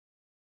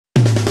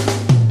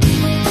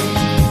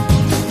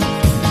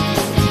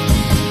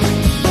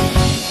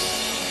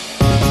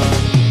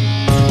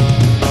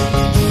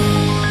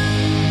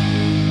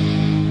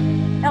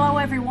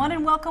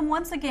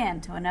once again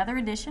to another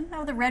edition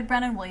of the Red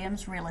Brown and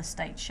Williams Real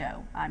Estate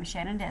Show. I'm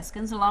Shannon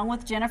Deskins along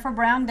with Jennifer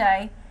Brown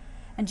Day.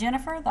 And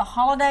Jennifer, the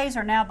holidays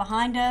are now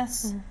behind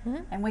us,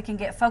 and we can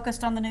get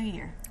focused on the new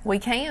year. We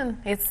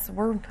can.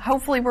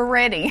 Hopefully we're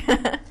ready.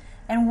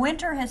 And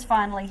winter has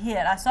finally hit.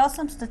 I saw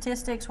some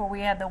statistics where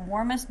we had the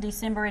warmest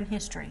December in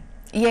history.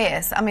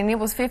 Yes, I mean it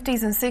was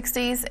 50s and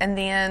 60s, and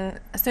then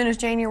as soon as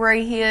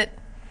January hit,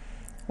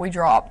 we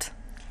dropped.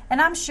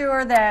 And I'm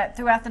sure that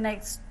throughout the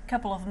next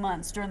couple of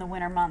months, during the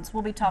winter months,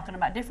 we'll be talking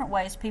about different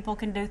ways people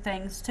can do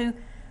things to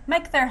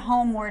make their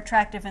home more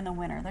attractive in the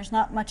winter. There's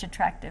not much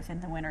attractive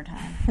in the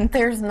wintertime.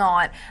 There's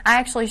not. I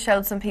actually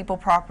showed some people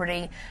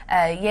property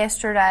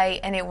yesterday,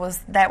 and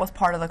that was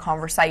part of the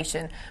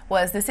conversation,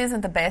 was this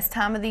isn't the best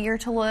time of the year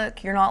to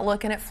look. You're not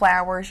looking at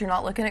flowers. You're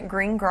not looking at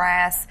green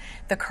grass.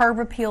 The curb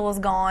appeal is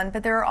gone,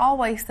 but there are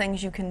always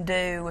things you can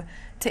do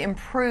to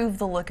improve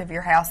the look of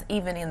your house,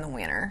 even in the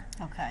winter.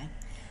 Okay.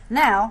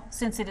 Now,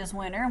 since it is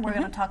winter and we're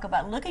going to talk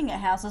about looking at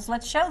houses,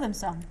 let's show them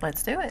some.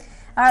 Let's do it.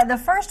 All right, the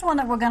first one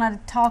that we're going to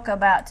talk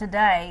about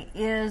today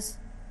is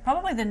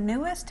probably the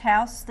newest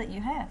house that you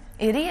have.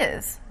 It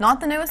is. Not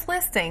the newest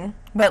listing,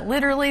 but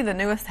literally the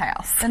newest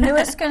house. The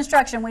newest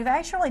construction. We've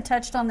actually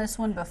touched on this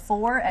one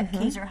before at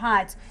Keyser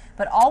Heights,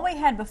 but all we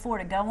had before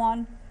to go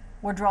on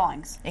were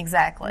drawings.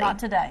 Exactly. Not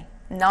today.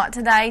 Not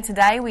today.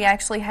 Today we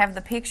actually have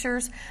the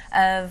pictures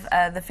of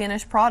the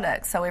finished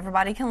product, so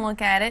everybody can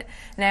look at it.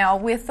 Now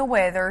with the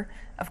weather,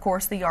 of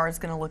course the yard's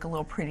going to look a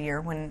little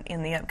prettier when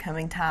in the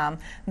upcoming time,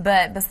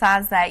 but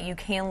besides that you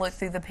can look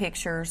through the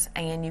pictures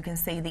and you can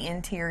see the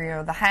interior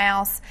of the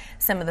house,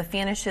 some of the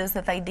finishes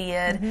that they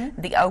did,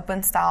 the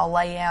open style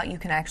layout. You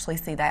can actually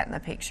see that in the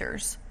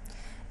pictures.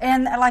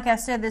 And like I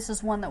said, this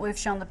is one that we've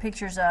shown the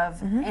pictures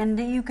of, and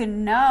you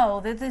can know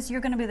that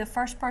you're going to be the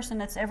first person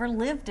that's ever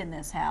lived in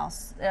this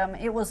house.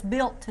 It was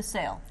built to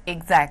sell.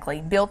 Exactly.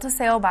 Built to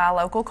sell by a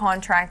local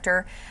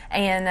contractor,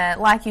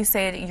 and like you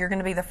said, you're going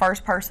to be the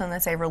first person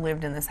that's ever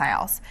lived in this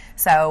house.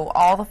 So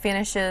all the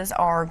finishes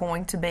are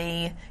going to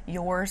be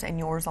yours and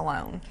yours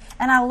alone.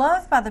 And I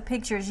love by the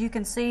pictures, you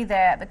can see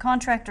that the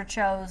contractor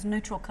chose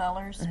neutral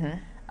colors,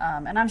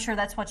 and I'm sure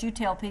that's what you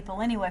tell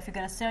people anyway, if you're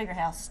going to sell your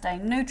house, stay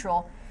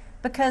neutral.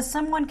 Because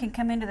someone can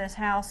come into this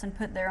house and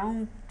put their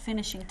own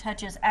finishing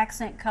touches,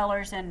 accent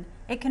colors, and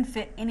it can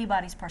fit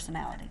anybody's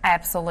personality.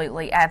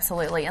 Absolutely,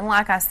 absolutely. And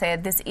like I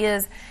said,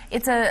 it's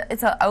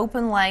an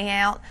open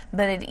layout,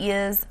 but it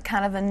is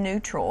kind of a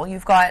neutral.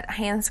 You've got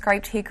hand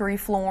scraped hickory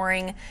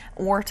flooring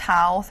or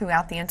tile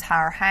throughout the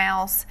entire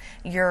house.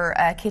 Your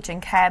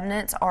kitchen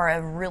cabinets are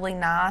a really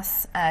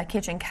nice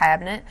kitchen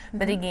cabinet,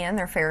 but again,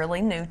 they're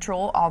fairly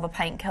neutral. All the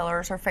paint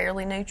colors are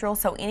fairly neutral,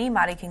 so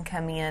anybody can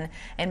come in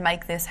and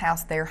make this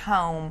house their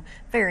home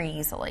very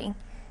easily.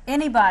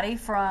 Anybody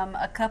from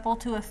a couple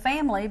to a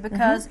family,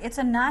 because it's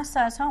a nice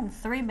size home,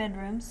 3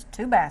 bedrooms,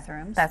 2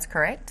 bathrooms. That's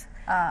correct.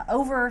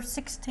 Over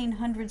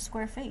 1,600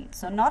 square feet,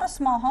 so not a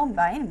small home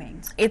by any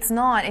means. It's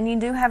not, and you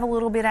do have a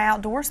little bit of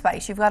outdoor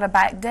space. You've got a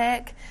back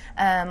deck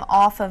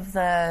off of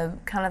the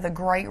kind of the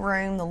great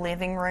room, the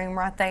living room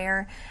right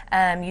there.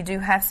 You do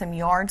have some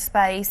yard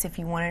space if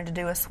you wanted to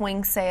do a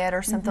swing set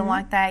or something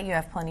like that. You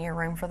have plenty of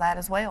room for that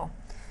as well.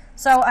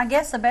 So I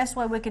guess the best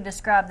way we could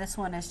describe this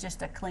one is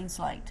just a clean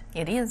slate.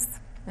 It is.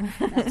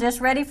 It's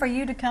just ready for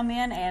you to come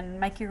in and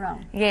make your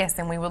own. Yes,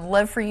 and we would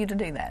love for you to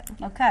do that.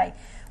 Okay,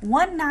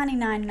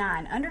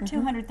 $199,900, under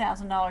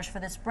 $200,000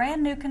 for this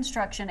brand new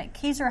construction at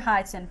Keyser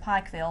Heights in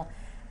Pikeville.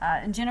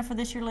 And Jennifer,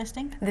 this your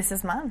listing? This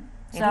is mine.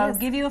 So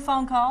give you a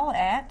phone call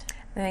at?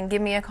 Then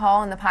give me a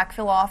call in the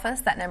Pikeville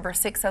office. That number is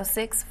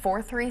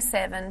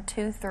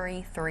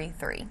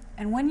 606-437-2333.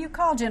 And when you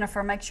call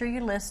Jennifer, make sure you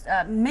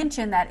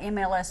mention that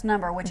MLS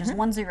number, which is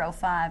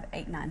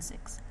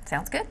 105896.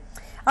 Sounds good.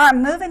 All right,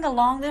 moving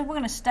along, then we're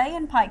going to stay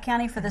in Pike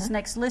County for this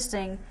next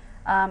listing,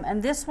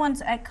 and this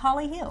one's at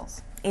Collie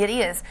Hills. It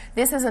is.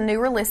 This is a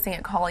newer listing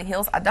at Collie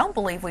Hills. I don't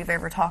believe we've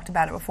ever talked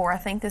about it before. I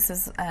think this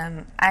is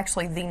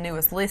actually the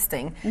newest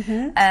listing.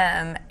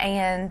 And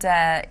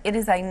it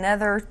is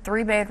another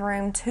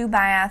 3-bedroom,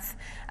 2-bath,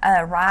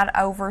 right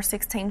over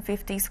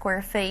 1,650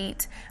 square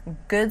feet,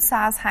 good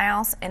size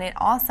house, and it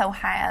also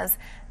has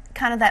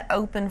kind of that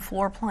open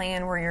floor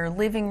plan where your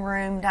living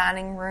room,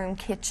 dining room,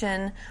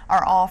 kitchen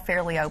are all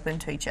fairly open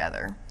to each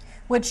other.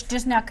 Which,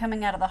 just now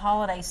coming out of the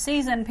holiday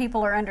season,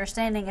 people are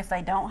understanding if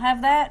they don't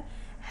have that,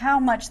 how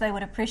much they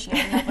would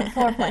appreciate an open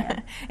floor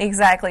plan.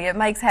 Exactly. It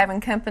makes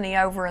having company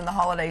over in the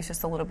holidays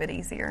just a little bit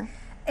easier.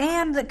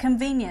 And the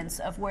convenience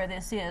of where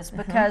this is,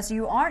 because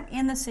you aren't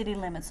in the city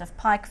limits of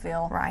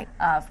Pikeville. Right.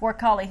 Where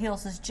Collie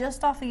Hills is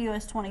just off of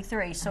US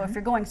 23. So if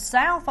you're going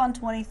south on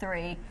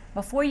 23,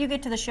 before you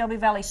get to the Shelby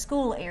Valley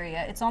School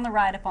area, it's on the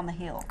right up on the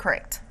hill.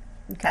 Correct.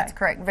 Okay. That's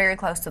correct. Very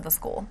close to the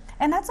school.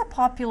 And that's a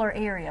popular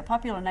area,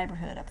 popular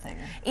neighborhood up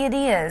there. It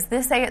is.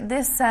 This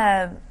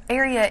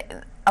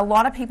area, a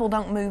lot of people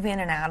don't move in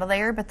and out of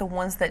there, but the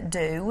ones that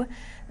do,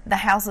 the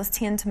houses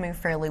tend to move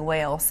fairly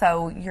well.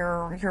 So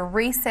your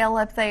resale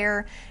up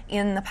there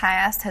in the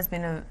past has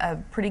been a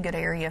pretty good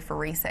area for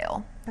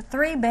resale.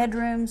 3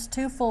 bedrooms,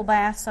 2 full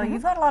baths, so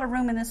you've got a lot of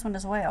room in this one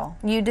as well.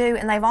 You do,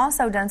 and they've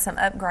also done some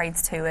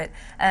upgrades to it.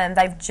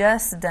 They've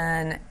just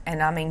done,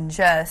 and I mean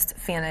just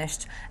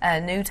finished,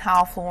 new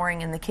tile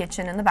flooring in the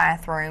kitchen and the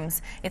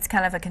bathrooms. It's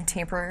kind of a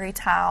contemporary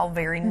tile,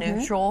 very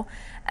neutral,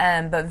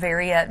 but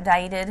very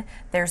updated.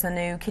 There's a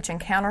new kitchen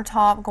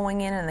countertop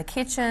going in the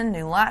kitchen,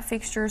 new light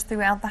fixtures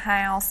throughout the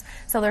house.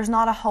 So there's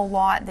not a whole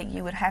lot that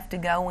you would have to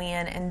go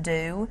in and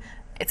do.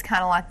 It's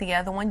kind of like the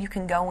other one. You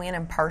can go in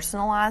and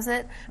personalize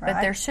it, but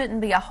there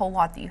shouldn't be a whole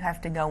lot that you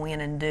have to go in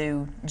and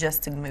do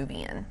just to move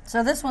in.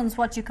 So this one's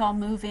what you call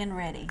move-in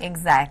ready.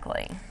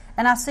 Exactly.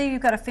 And I see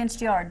you've got a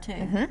fenced yard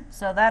too.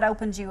 So that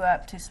opens you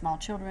up to small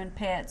children,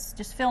 pets,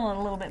 just feeling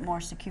a little bit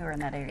more secure in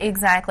that area.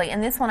 Exactly.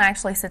 And this one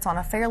actually sits on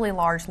a fairly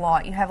large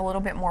lot. You have a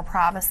little bit more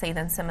privacy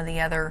than some of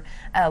the other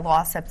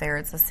lots up there.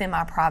 It's a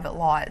semi-private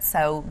lot.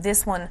 So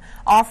this one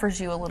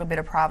offers you a little bit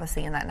of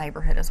privacy in that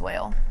neighborhood as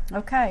well.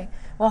 Okay.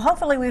 Well,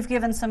 hopefully we've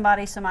given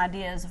somebody some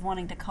ideas of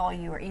wanting to call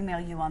you or email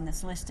you on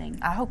this listing.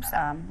 I hope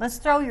so. Let's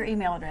throw your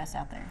email address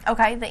out there.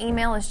 Okay. The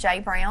email is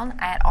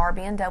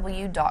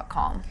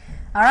jbrown@rbnw.com.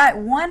 All right,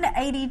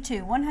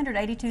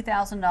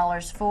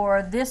 $182,000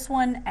 for this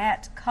one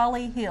at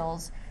Collie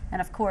Hills.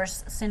 And of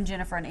course, send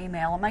Jennifer an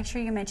email. And make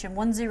sure you mention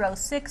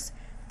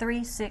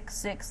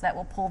 106366. That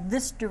will pull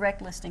this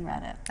direct listing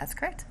right up. That's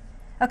correct.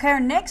 Okay,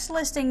 our next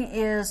listing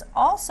is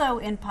also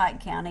in Pike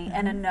County,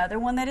 and another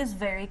one that is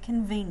very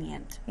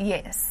convenient.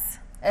 Yes.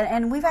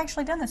 And we've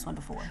actually done this one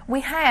before.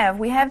 We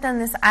have done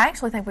this. I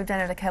actually think we've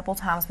done it a couple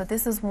times, but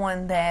this is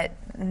one that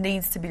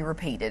needs to be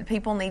repeated.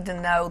 People need to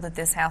know that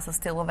this house is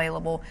still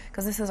available,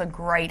 because this is a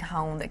great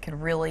home that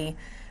could really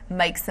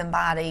make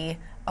somebody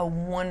a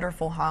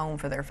wonderful home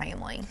for their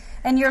family.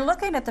 And you're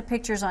looking at the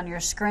pictures on your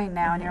screen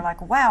now, and you're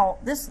like, wow,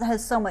 this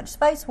has so much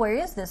space. Where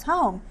is this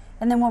home?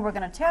 And then when we're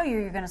going to tell you,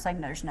 you're going to say,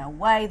 there's no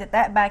way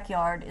that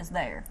backyard is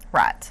there.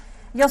 Right.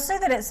 You'll see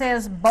that it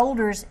says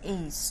Boulders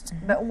East,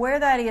 but where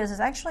that is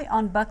actually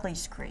on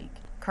Buckley's Creek.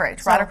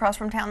 Correct, right across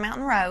from Town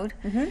Mountain Road,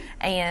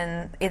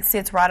 and it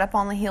sits right up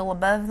on the hill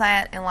above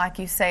that, and like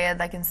you said,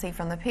 they can see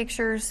from the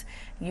pictures,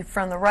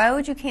 from the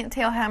road you can't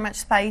tell how much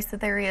space that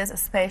there is,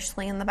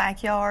 especially in the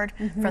backyard.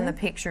 From the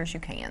pictures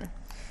you can.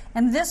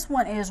 And this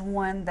one is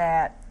one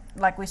that,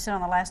 like we said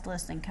on the last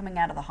listing, coming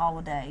out of the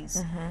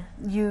holidays,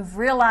 you've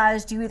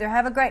realized you either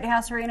have a great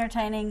house for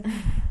entertaining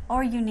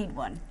or you need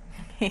one.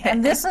 Yeah.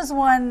 And this is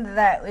one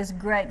that is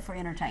great for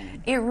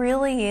entertaining. It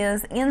really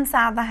is.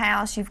 Inside the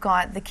house, you've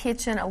got the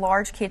kitchen, a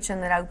large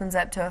kitchen that opens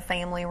up to a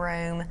family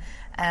room.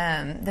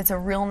 That's a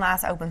real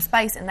nice open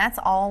space, and that's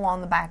all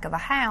on the back of the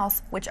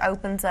house, which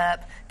opens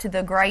up to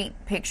the great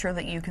picture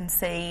that you can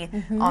see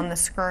on the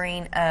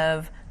screen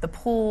of the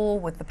pool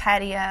with the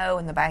patio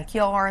and the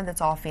backyard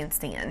that's all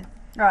fenced in.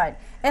 Right.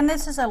 And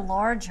this is a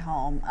large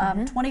home,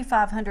 over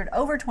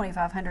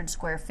 2,500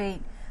 square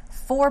feet.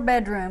 4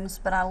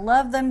 bedrooms, but I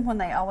love them when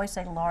they always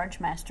say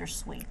large master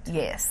suite.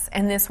 Yes,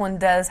 and this one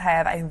does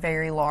have a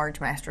very large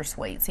master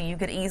suite. So you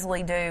could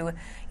easily do,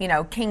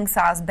 king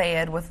size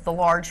bed with the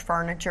large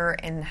furniture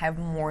and have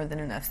more than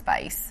enough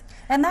space.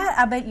 And that,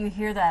 I bet you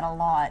hear that a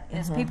lot,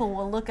 is people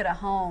will look at a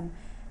home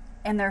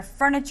and their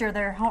furniture,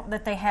 their home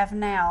that they have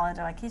now, and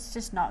they're like, it's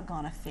just not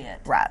going to fit.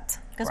 Right.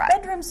 Because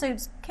bedroom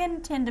suites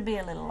can tend to be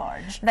a little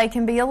large. They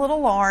can be a little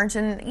large,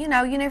 and you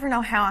never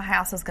know how a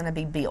house is going to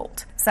be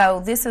built.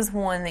 So this is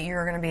one that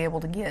you're going to be able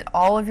to get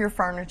all of your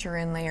furniture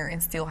in there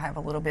and still have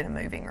a little bit of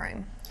moving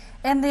room.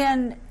 And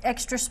then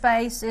extra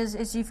space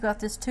is you've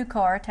got this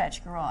 2-car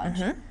attached garage.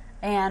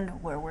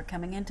 And where we're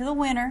coming into the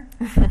winter,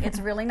 it's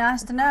really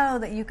nice to know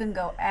that you can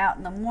go out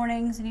in the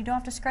mornings and you don't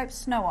have to scrape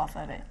snow off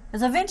of it.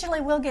 Because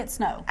eventually we'll get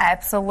snow.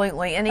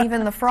 Absolutely, and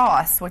even the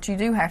frost, which you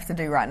do have to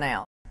do right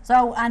now.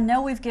 So I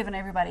know we've given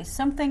everybody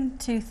something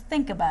to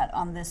think about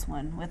on this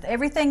one. With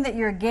everything that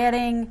you're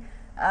getting,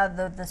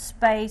 the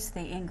space,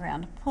 the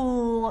in-ground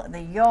pool,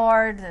 the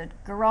yard, the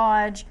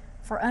garage,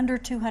 for under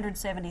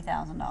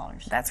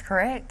 $270,000. That's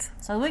correct.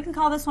 So we can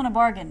call this one a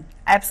bargain.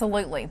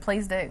 Absolutely.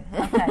 Please do.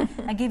 Okay.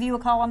 I give you a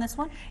call on this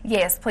one?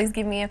 Yes. Please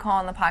give me a call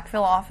in the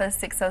Pikeville office,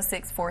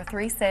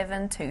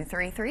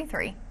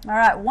 606-437-2333. All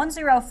right.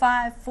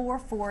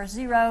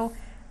 105440.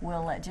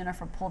 We'll let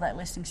Jennifer pull that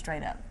listing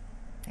straight up.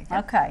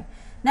 Okay.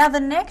 Now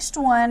the next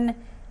one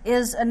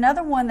is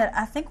another one that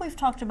I think we've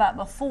talked about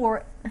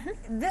before.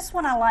 This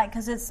one I like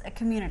because it's a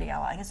community I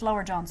like. It's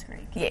Lower Johns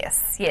Creek.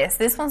 Yes, yes.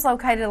 This one's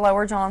located at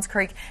Lower Johns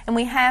Creek, and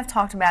we have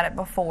talked about it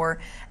before.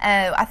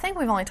 I think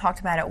we've only talked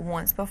about it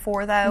once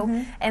before,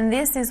 though, and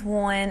this is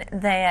one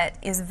that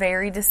is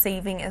very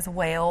deceiving as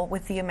well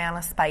with the amount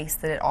of space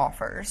that it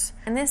offers.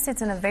 And this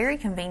sits in a very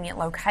convenient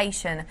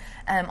location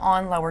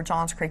on Lower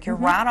Johns Creek. You're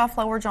right off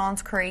Lower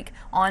Johns Creek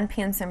on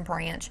Pinson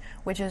Branch,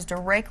 which is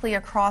directly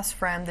across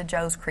from the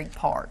Joe's Creek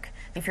Park.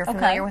 If you're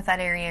familiar with that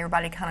area,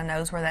 everybody kind of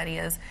knows where that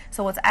is.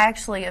 So it's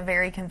actually a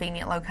very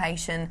convenient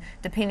location.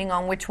 Depending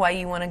on which way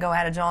you want to go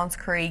out of Johns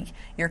Creek,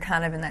 you're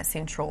kind of in that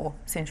central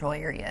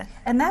area.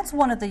 And that's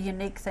one of the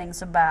unique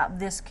things about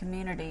this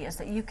community is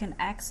that you can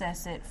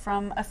access it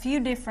from a few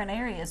different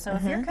areas. So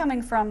if you're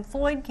coming from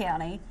Floyd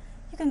County,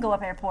 you can go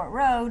up Airport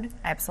Road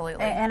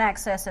Absolutely. and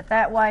access it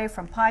that way.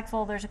 From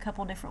Pikeville, there's a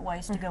couple different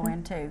ways to go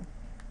into.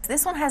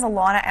 This one has a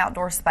lot of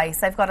outdoor space.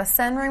 They've got a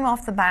sunroom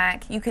off the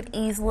back. You could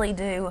easily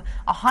do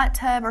a hot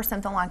tub or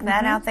something like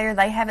that out there.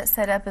 They have it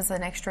set up as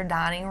an extra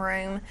dining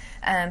room,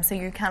 so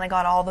you kind of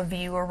got all the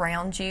view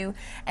around you.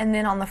 And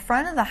then on the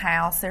front of the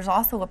house, there's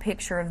also a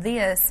picture of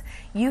this.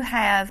 You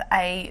have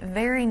a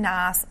very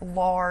nice,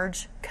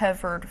 large,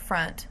 covered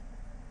front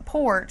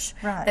porch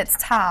that's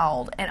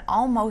tiled and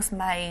almost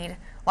made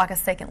like a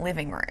second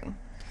living room.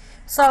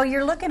 So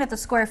you're looking at the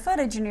square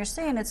footage and you're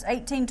seeing it's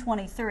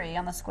 1823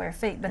 on the square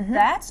feet, but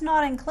that's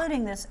not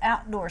including this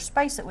outdoor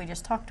space that we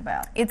just talked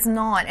about. It's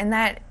not, and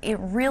that it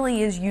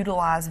really is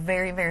utilized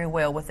very, very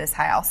well with this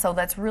house. So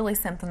that's really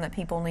something that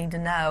people need to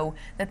know,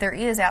 that there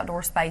is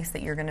outdoor space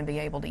that you're going to be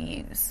able to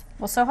use.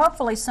 Well, so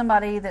hopefully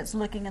somebody that's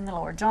looking in the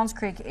lower Johns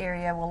Creek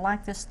area will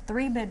like this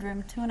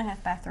 3-bedroom,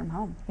 2.5-bathroom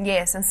home.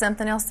 Yes, and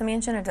something else to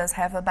mention, it does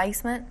have a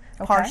basement,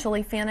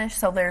 partially finished,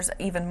 so there's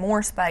even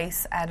more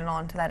space added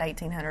on to that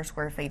 1,800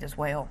 square feet as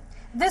well.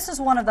 This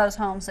is one of those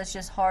homes that's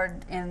just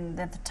hard in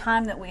the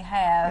time that we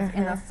have,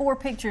 in the 4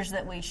 pictures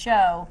that we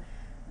show,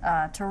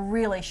 to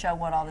really show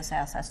what all this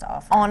house has to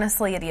offer.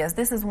 Honestly, it is.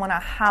 This is one I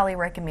highly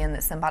recommend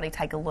that somebody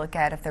take a look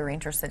at if they're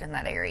interested in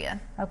that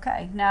area.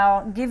 Okay.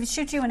 Now,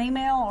 shoot you an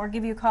email or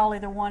give you a call,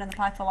 either one in the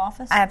Pikeville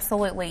office?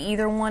 Absolutely.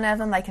 Either one of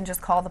them. They can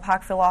just call the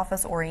Pikeville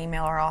office or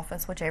email our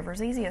office, whichever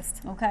is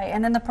easiest. Okay.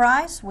 And then the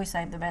price, we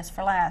saved the best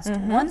for last.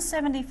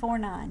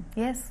 $174,900.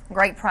 Yes.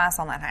 Great price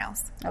on that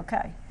house.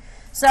 Okay.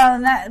 So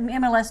that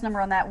MLS number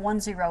on that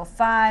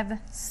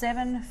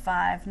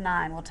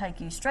 105759 will take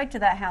you straight to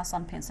that house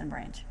on Pinson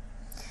Branch.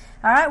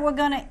 All right, we're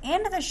going to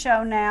end the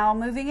show now,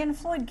 moving in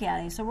Floyd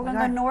County. So we're going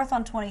to go north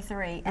on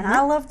 23, and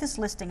I love this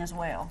listing as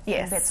well.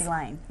 Yes, in Betsy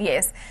Lane.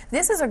 Yes,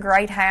 this is a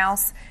great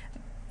house.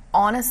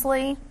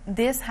 Honestly,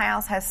 this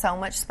house has so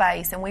much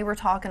space, and we were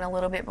talking a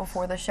little bit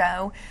before the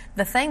show.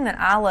 The thing that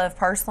I love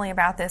personally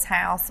about this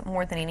house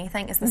more than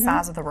anything is the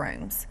size of the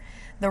rooms.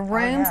 The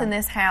rooms in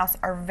this house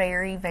are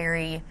very,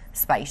 very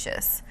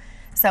spacious.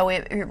 So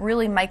it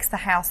really makes the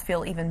house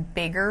feel even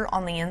bigger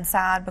on the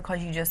inside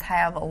because you just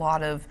have a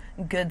lot of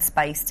good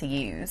space to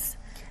use.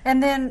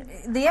 And then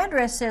the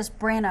address says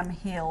Branham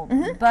Hill,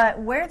 but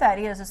where that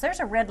is there's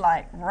a red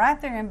light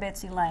right there in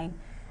Betsy Lane.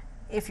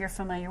 If you're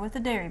familiar with the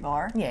Dairy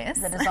Bar,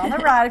 that is on the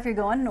right if you're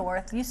going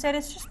north. You said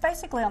it's just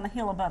basically on the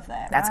hill above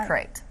that, That's right?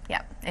 correct,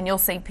 yeah. And you'll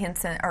see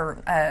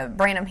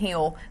Branham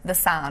Hill, the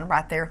sign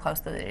right there close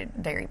to the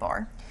Dairy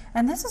Bar.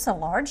 And this is a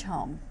large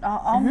home,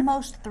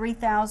 almost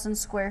 3,000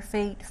 square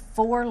feet,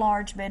 4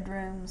 large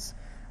bedrooms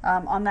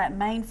on that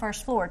main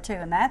first floor too,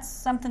 and that's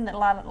something that a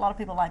lot of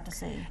people like to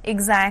see.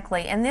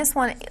 Exactly, and this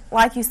one,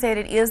 like you said,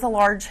 it is a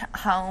large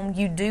home.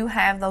 You do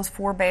have those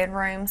 4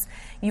 bedrooms.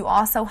 You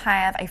also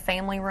have a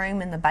family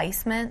room in the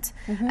basement,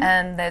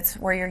 and that's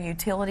where your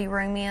utility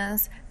room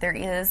is. There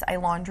is a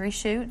laundry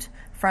chute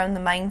from the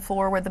main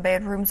floor where the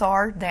bedrooms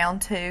are down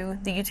to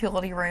the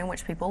utility room,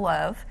 which people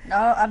love.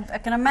 Oh, I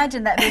can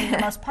imagine that being the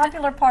most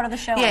popular part of the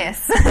show.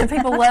 Yes,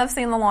 people love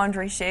seeing the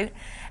laundry chute.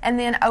 And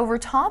then over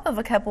top of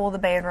a couple of the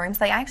bedrooms,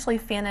 they actually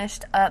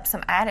finished up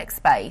some attic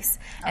space,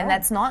 and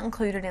that's not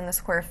included in the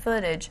square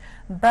footage,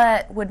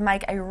 but would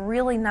make a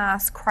really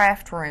nice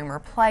craft room or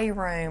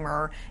playroom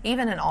or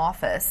even an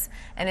office.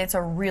 And it's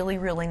a really,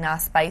 really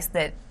nice space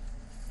that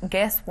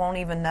guests won't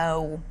even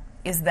know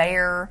is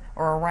there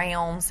or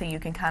around, so you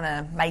can kind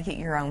of make it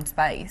your own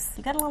space.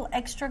 You got a little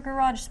extra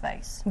garage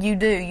space. You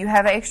do. You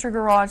have extra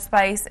garage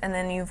space, and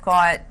then you've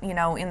got,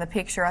 in the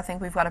picture, I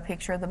think we've got a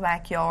picture of the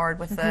backyard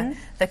with the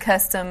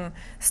custom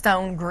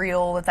stone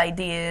grill that they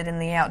did and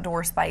the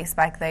outdoor space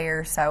back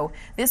there. So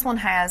this one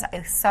has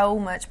so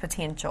much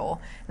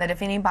potential that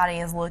if anybody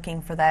is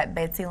looking for that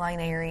Betsy Lane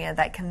area,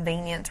 that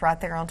convenience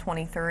right there on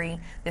 23,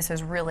 this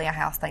is really a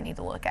house they need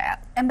to look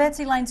at. And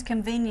Betsy Lane's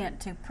convenient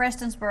to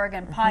Prestonsburg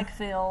and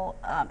Pikeville.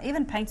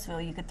 Even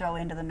Paintsville you could throw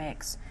into the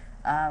mix.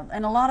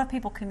 And a lot of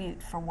people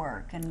commute for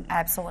work. And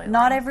absolutely.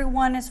 Not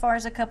everyone, as far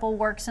as a couple,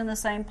 works in the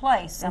same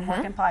place. Some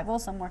work in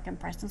Pikeville, some work in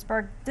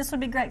Prestonsburg. This would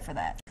be great for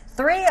that.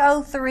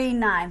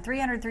 3039,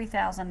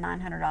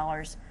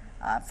 $303,900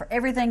 for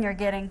everything you're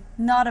getting.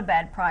 Not a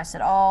bad price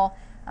at all.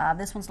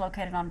 This one's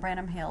located on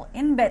Branham Hill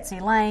in Betsy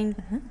Lane,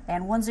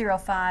 and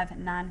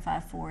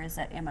 105954 is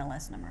that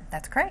MLS number.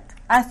 That's correct.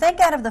 I think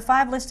out of the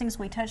 5 listings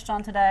we touched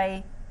on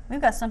today, we've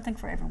got something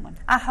for everyone.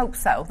 I hope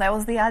so. That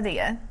was the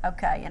idea.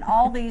 Okay, and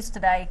all these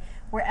today,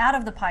 we're out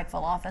of the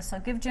Pikeville office, so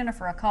give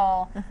Jennifer a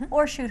call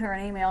or shoot her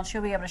an email, and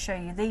she'll be able to show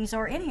you these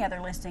or any other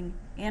listing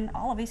in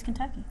all of East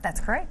Kentucky. That's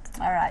correct.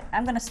 All right,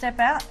 I'm going to step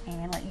out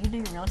and let you do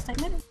your Real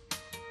Estate Minute.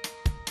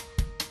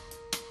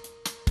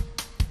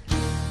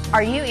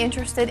 Are you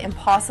interested in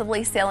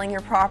possibly selling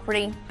your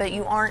property, but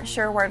you aren't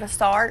sure where to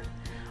start?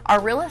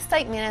 Our Real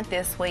Estate Minute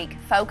this week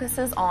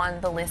focuses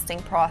on the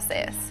listing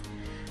process.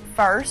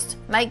 First,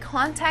 make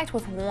contact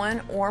with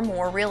one or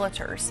more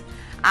realtors.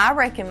 I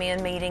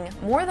recommend meeting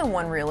more than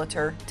one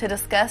realtor to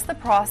discuss the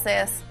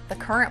process, the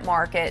current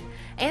market,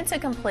 and to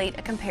complete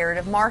a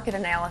comparative market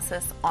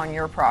analysis on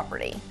your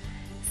property.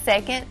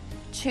 Second,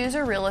 choose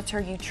a realtor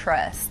you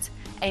trust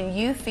and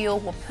you feel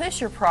will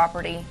push your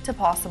property to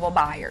possible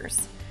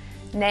buyers.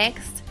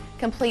 Next,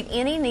 complete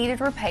any needed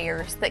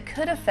repairs that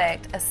could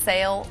affect a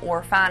sale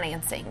or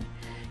financing.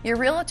 Your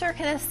realtor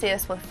can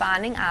assist with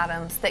finding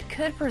items that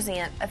could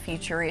present a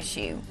future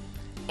issue.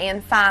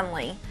 And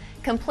finally,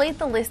 complete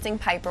the listing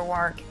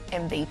paperwork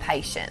and be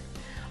patient.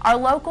 Our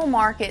local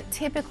market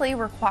typically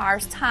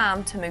requires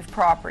time to move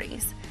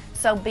properties,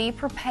 so be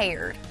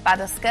prepared by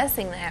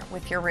discussing that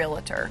with your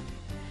realtor.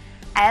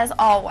 As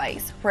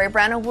always, Ray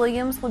Brown &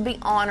 Williams would be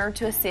honored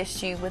to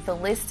assist you with the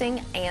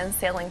listing and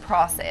selling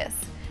process.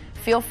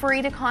 Feel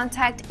free to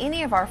contact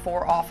any of our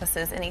 4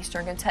 offices in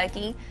Eastern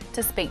Kentucky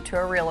to speak to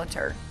a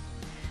realtor.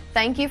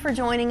 Thank you for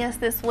joining us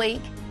this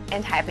week,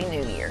 and Happy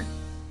New Year.